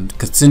 which would have,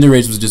 because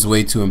Cinderace was just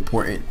way too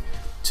important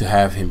to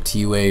have him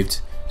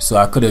T-Waved. So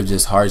I could have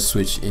just hard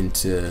switched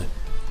into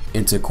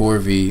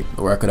Corvi,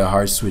 or I could have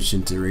hard switched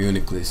into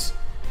Reuniclus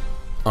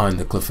on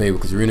the Clefable,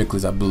 because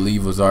Reuniclus I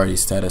believe was already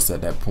status at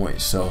that point.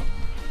 So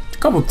a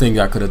couple of things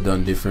I could have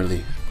done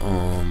differently,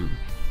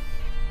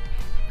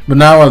 but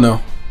now I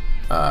know.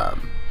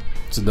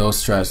 So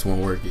those strats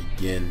won't work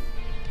again.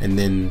 And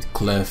then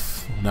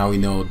Clef, now we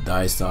know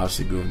dies to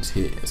Obstagoon's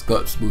hit. It's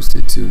guts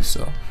boosted too,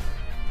 so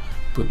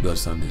put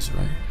guts on this,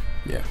 right?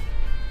 Yeah,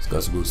 it's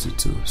guts boosted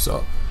too.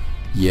 So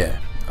yeah,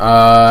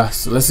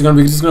 so this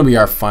is gonna be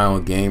our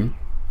final game.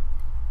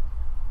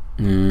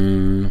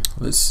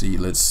 Let's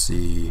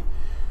see.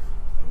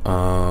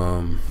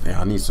 Yeah,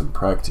 I need some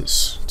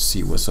practice to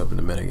see what's up in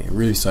the metagame.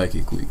 Really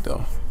psychic weak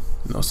though.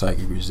 No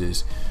psychic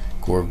resist.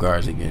 Core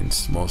guards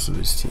against most of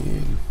his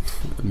team,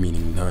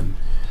 meaning none.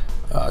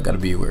 Gotta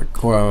be aware.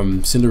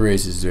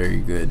 Cinderace is very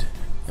good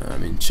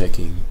in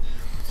checking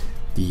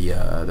the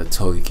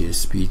Togekiss,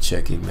 speed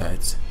checking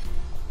that.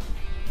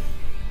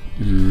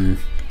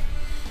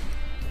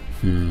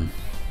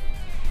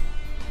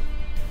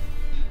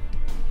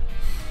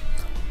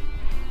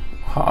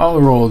 I'll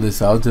roll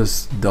this. I'll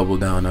just double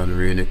down on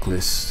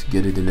Reuniclus.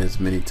 Get it in as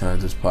many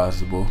times as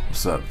possible.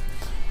 What's up?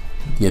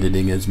 Get it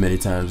in as many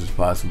times as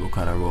possible.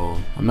 Kind of roll.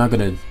 I'm not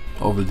gonna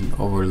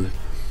overly.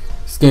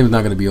 This game is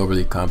not gonna be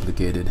overly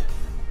complicated.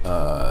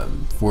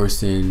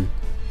 Force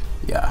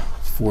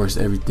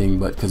everything,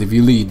 but because if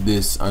you lead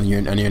this on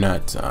you're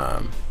not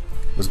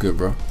what's good,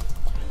 bro?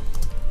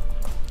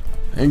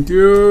 Thank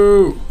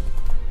you.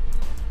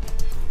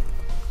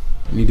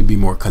 I need to be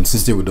more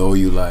consistent with the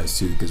OU lives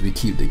too, because we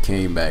keep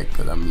decaying back,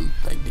 because I'm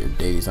like, there are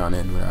days on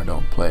end when I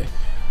don't play.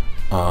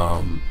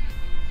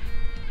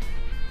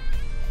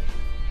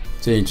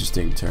 It's an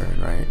interesting turn,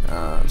 right?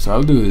 So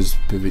I'll do is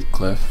pivot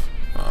Clef.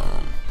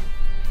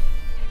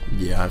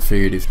 Yeah, I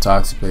figured if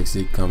Toxapex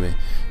did come in,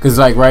 because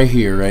like right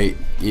here, right?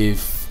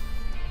 If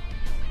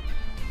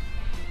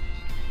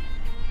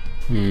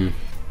yeah,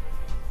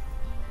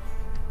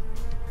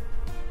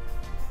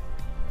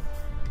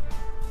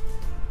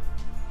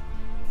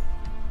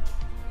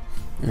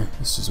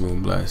 it's just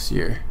Moonblast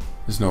here.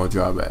 There's no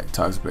drawback.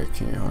 Toxapex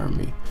can't harm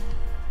me.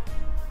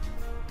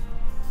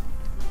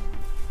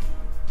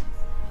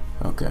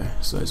 Okay,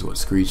 so it's what,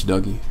 Screech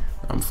Dougie?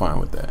 I'm fine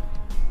with that.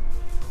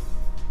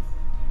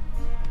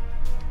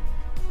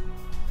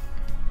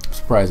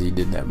 Surprised he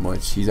did that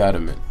much. He's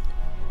adamant.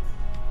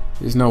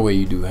 There's no way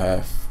you do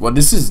half. Well,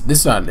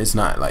 it's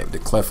not like the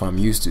Clef I'm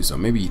used to, so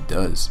maybe he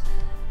does.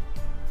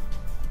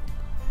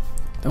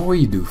 No way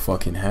you do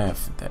fucking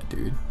half with that,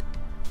 dude.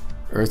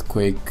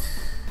 Earthquake.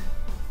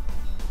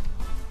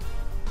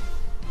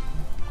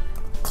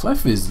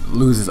 Clef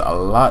loses a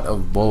lot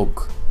of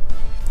bulk.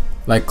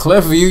 Like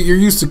Clef, you're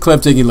used to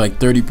Clef taking like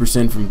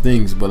 30% from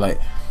things, but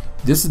like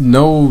this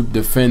no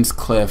defense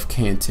Clef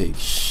can't take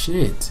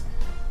shit.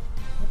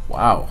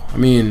 Wow. I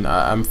mean,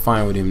 I'm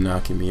fine with him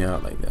knocking me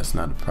out. Like, that's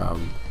not a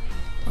problem.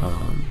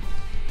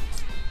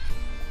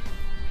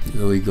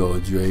 There we go,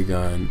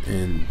 Dragon,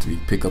 and we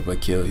pick up a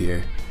kill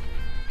here.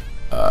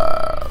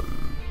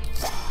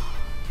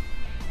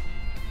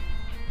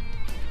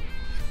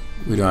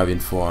 We don't have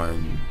info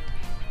on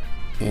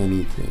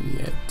anything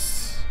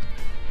yet.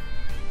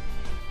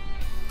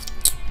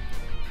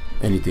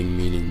 Anything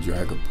meaning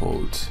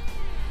Dragapult.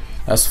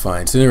 That's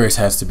fine. Cinderace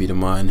has to be the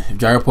mine. If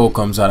Dragapult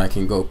comes out, I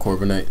can go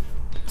Corviknight.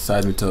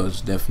 Seismitoad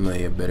is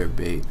definitely a better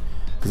bait,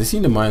 because they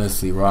seem to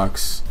mindlessly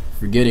rocks.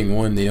 Forgetting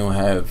one, they don't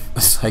have a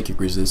psychic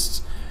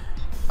resist.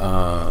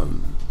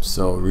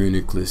 So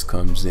Reuniclus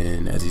comes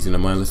in as he's gonna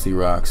mindlessly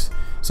rocks.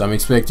 So I'm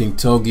expecting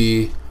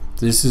Togi.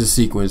 This is a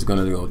sequence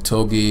gonna go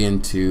Togi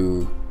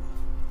into.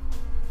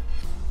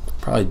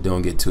 Probably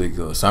don't get to it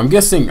go. So I'm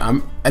guessing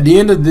I'm at the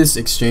end of this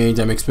exchange.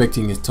 I'm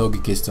expecting his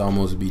Togekiss to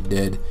almost be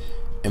dead,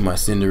 and my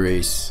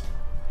Cinderace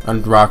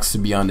on rocks to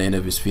be on the end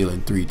of his field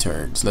in 3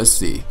 turns. Let's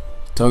see.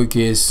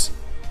 Togekiss,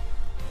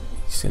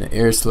 he's gonna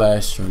air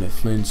slash, trying to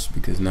flinch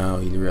because now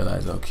he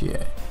realized,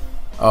 okay,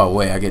 oh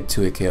wait, I get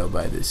 2 KO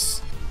by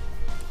this.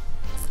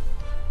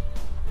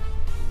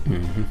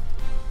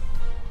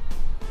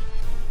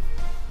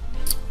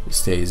 He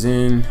stays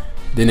in.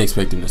 Didn't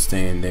expect him to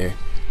stay in there.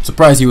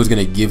 Surprised he was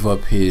gonna give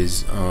up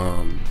his,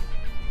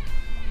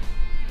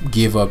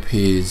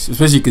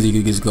 especially because he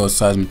could just go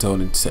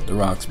Seismitoad and set the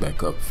rocks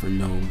back up for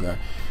no guy.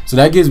 So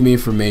that gives me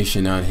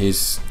information on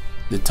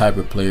the type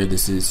of player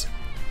this is.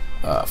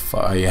 Yeah,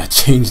 I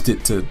changed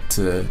it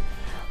to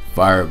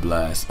Fire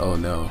Blast. Oh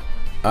no.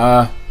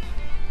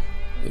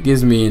 It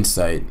gives me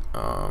insight.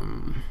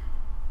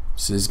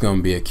 So it's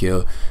gonna be a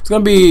kill. It's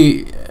gonna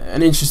be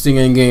an interesting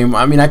end game.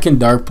 I mean, I can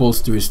Dark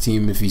Pulse through his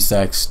team if he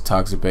sacks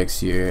Toxapex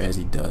here, as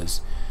he does.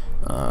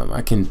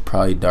 I can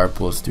probably dart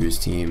pulse through his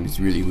team. He's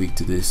really weak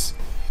to this.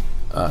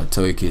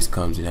 OHKOS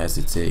comes and has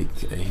to take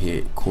a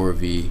hit.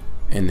 Corvi,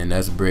 and then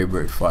that's Brave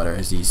Bird fodder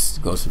as he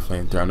goes to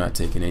flamethrower. I'm not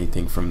taking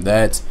anything from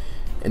that.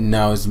 And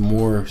now it's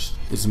more.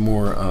 He's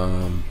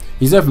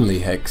definitely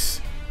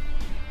Hex.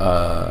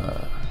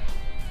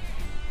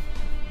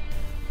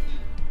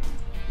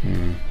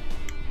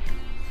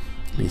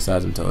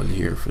 Besides, I'm totally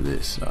here for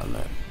this, so I'm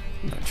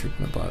not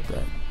tripping about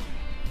that.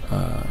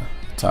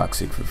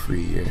 Toxic for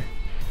free here,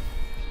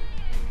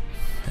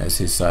 as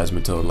his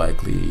seismitoad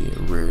likely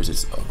rears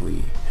its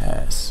ugly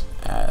ass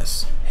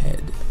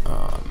head.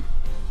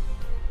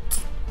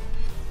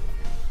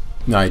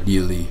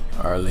 Ideally,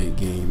 our late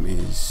game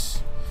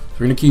is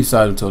we're gonna keep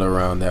seismitoad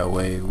around that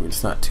way.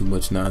 It's not too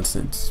much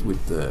nonsense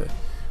with the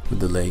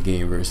late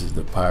game versus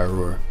the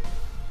pyro.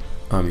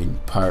 I mean,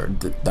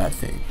 that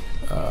thing.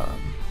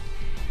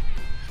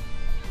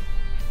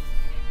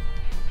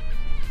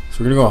 So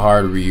we're gonna go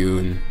hard Ryu,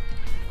 and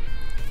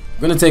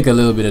we're gonna take a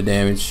little bit of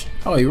damage.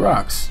 Oh, he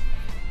rocks,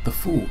 the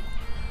fool.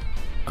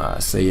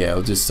 So yeah,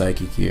 I'll just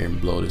psychic here and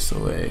blow this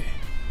away.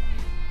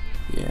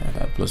 Yeah,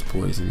 that plus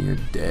poison, you're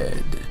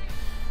dead.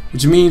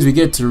 Which means we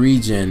get to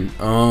regen.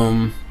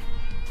 I'm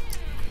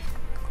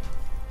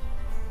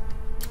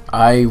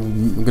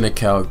gonna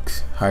calc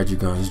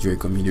Hydreigon's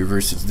Draco Meteor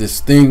versus this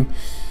thing.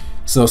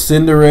 So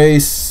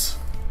Cinderace.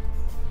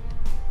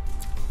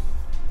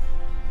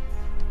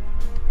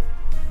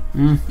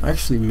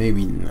 Actually,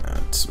 maybe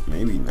not.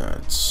 Maybe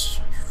not.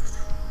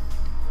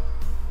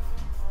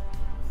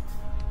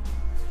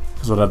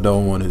 Because what I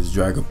don't want is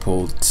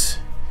Dragapult.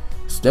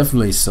 It's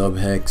definitely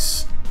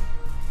sub-hex.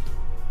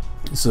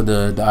 So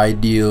the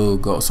ideal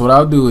go. So what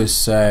I'll do is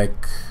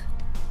sack.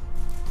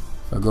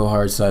 If I go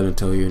hard side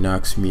until he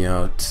knocks me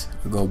out,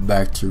 I go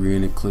back to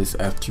Reuniclus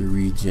after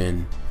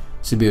regen.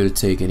 Should be able to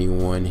take any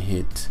one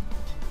hit.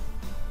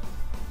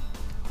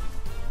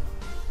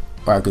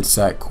 Or I could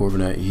sack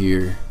Corviknight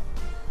here.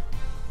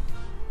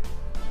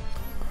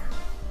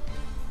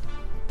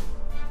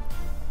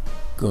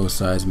 Go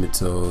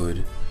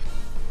Seismitoad.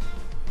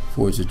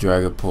 Force a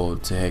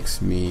Dragapult to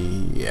hex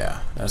me.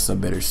 Yeah, that's a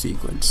better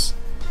sequence.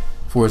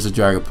 Force a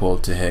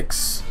Dragapult to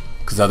hex,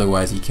 because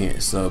otherwise he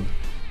can't sub.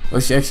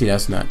 Actually,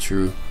 that's not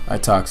true. I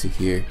toxic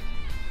here.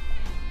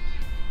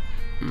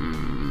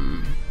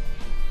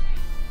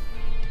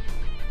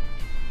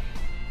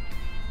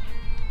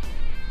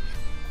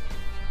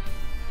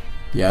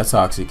 Yeah,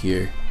 toxic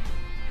here.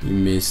 You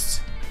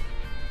missed.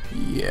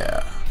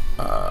 Yeah.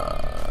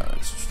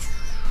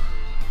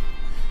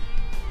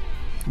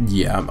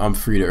 Yeah, I'm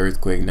free to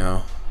Earthquake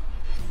now.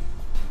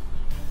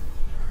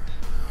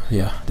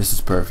 Yeah, this is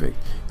perfect.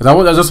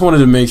 Because I just wanted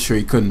to make sure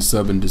he couldn't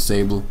sub and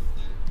disable,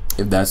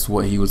 if that's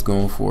what he was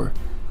going for.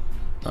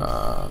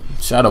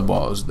 Shadow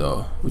Balls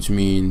though, which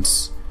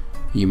means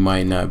he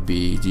might not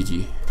be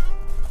GG.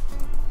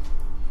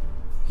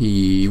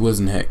 He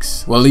wasn't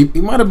Hex. Well, he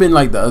might have been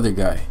like the other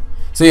guy.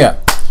 So yeah,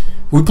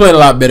 we played a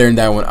lot better in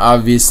that one,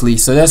 obviously.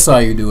 So that's how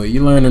you do it.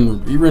 You learn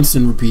and you rinse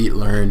and repeat,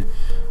 learn.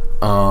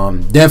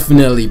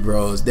 Definitely,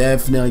 bros.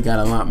 Definitely got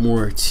a lot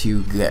more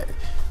to get.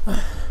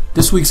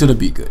 This week's gonna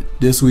be good.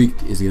 This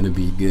week is gonna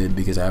be good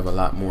because I have a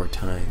lot more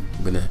time.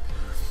 I'm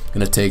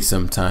gonna take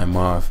some time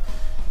off.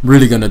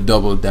 Really gonna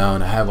double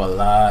down. I have a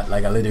lot.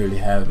 Like I literally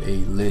have a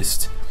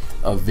list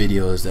of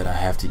videos that I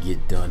have to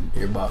get done.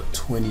 They're about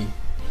 20.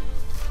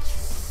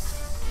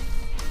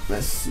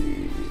 Let's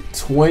see,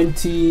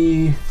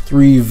 23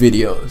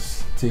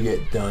 videos to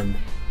get done.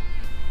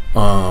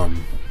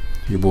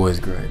 Your boy's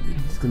grinding.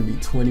 It's gonna be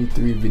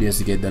 23 videos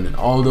to get done, and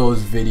all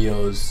those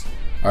videos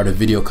are the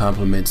video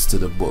complements to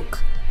the book.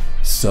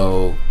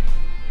 So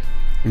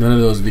none of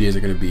those videos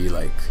are gonna be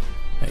like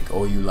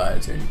OU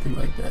lives or anything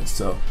like that.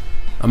 So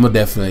I'm gonna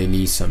definitely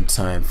need some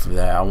time for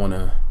that. I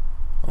wanna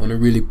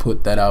really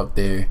put that out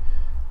there,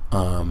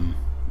 and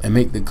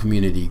make the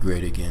community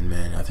great again,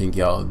 man. I think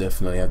y'all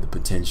definitely have the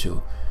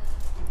potential,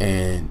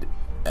 and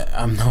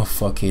I'm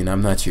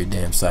not your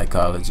damn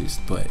psychologist,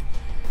 but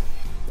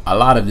a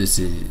lot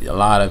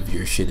of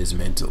your shit is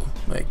mental,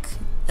 like,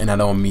 and I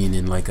don't mean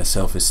in like a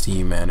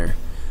self-esteem manner,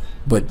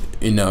 but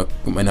in a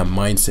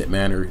mindset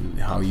manner, in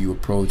how you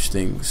approach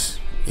things,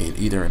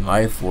 either in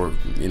life or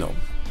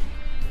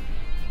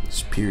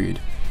just period,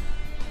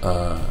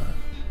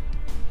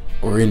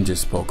 or in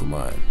just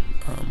Pokemon.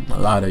 A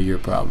lot of your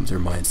problems are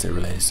mindset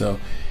related. So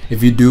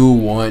if you do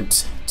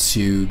want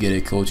to get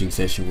a coaching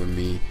session with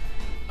me,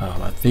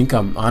 I think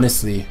I'm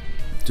honestly,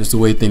 just the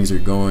way things are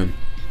going,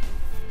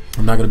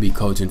 I'm not going to be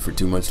coaching for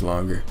too much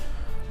longer.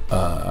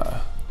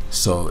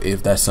 So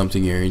if that's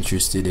something you're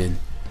interested in,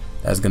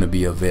 that's going to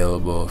be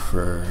available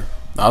for,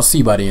 I'll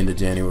see by the end of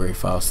January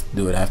if I'll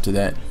do it after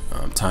that.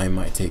 Time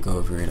might take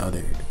over and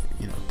other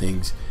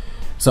things.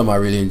 Something I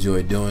really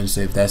enjoy doing.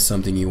 So if that's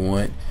something you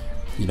want,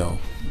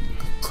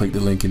 click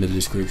the link in the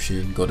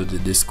description, go to the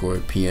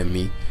Discord, PM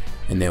me,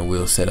 and then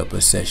we'll set up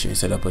a session,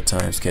 set up a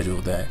time, schedule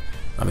that.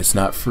 It's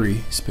not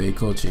free, it's paid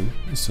coaching,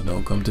 so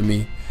don't come to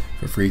me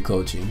for free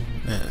coaching,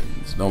 and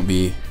don't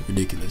be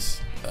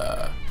ridiculous.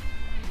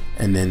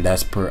 And then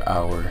that's per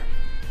hour,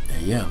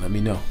 And yeah, let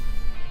me know.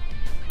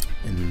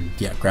 And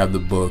yeah, grab the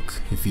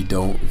book. If you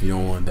don't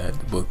want that,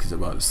 the book is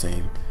about the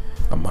same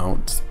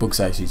amount. The book's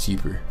actually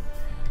cheaper.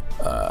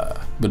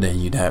 But then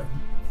you'd have,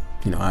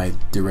 I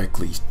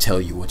directly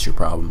tell you what your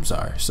problems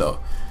are. So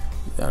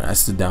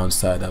that's the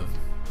downside of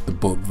the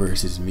book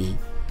versus me.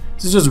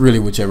 It's just really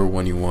whichever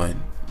one you want.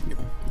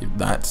 If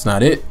that's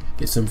not it,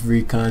 get some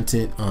free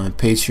content on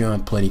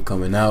Patreon. Plenty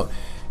coming out.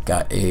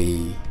 Got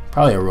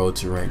probably a road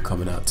to rank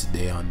coming out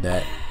today on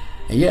that.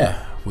 And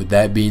yeah, with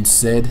that being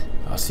said,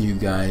 I'll see you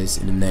guys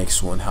in the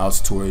next one.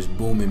 House tour is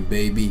booming,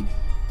 baby.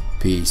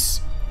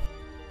 Peace.